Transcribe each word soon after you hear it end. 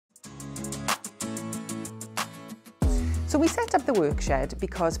So we set up the Workshed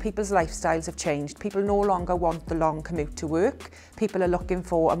because people's lifestyles have changed. People no longer want the long commute to work. People are looking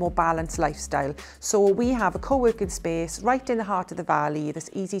for a more balanced lifestyle. So we have a co-working space right in the heart of the valley that's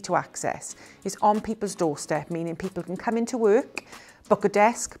easy to access. It's on people's doorstep, meaning people can come into work, book a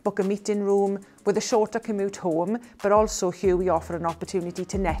desk, book a meeting room with a shorter commute home, but also here we offer an opportunity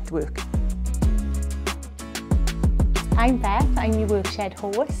to network. I'm Beth, I'm your Workshed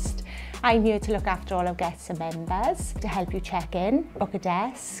host. I'm here to look after all our guests and members, to help you check in, book a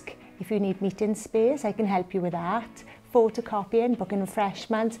desk. If you need meeting space, I can help you with that. Photocopying, booking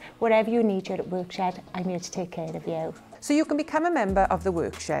refreshments, whatever you need here at Workshed, I'm here to take care of you. So you can become a member of the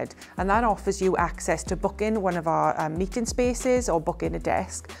Workshed, and that offers you access to booking one of our meeting spaces or booking a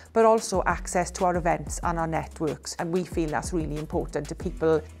desk, but also access to our events and our networks. And we feel that's really important to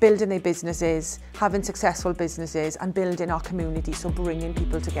people building their businesses, having successful businesses and building our community, so bringing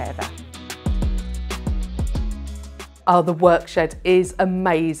people together. Oh, the Workshed is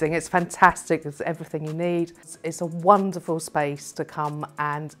amazing. It's fantastic. It's everything you need. It's a wonderful space to come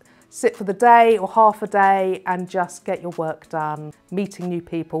and sit for the day or half a day and just get your work done, meeting new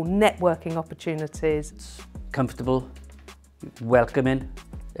people, networking opportunities. It's comfortable, welcoming.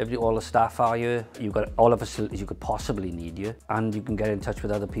 All the staff are here. You've got all the facilities you could possibly need here, and you can get in touch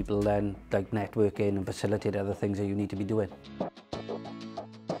with other people then, like networking and facilitate other things that you need to be doing.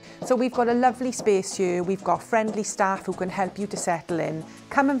 So we've got a lovely space here, we've got friendly staff who can help you to settle in.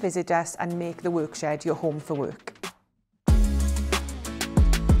 Come and visit us and make the Workshed your home for work.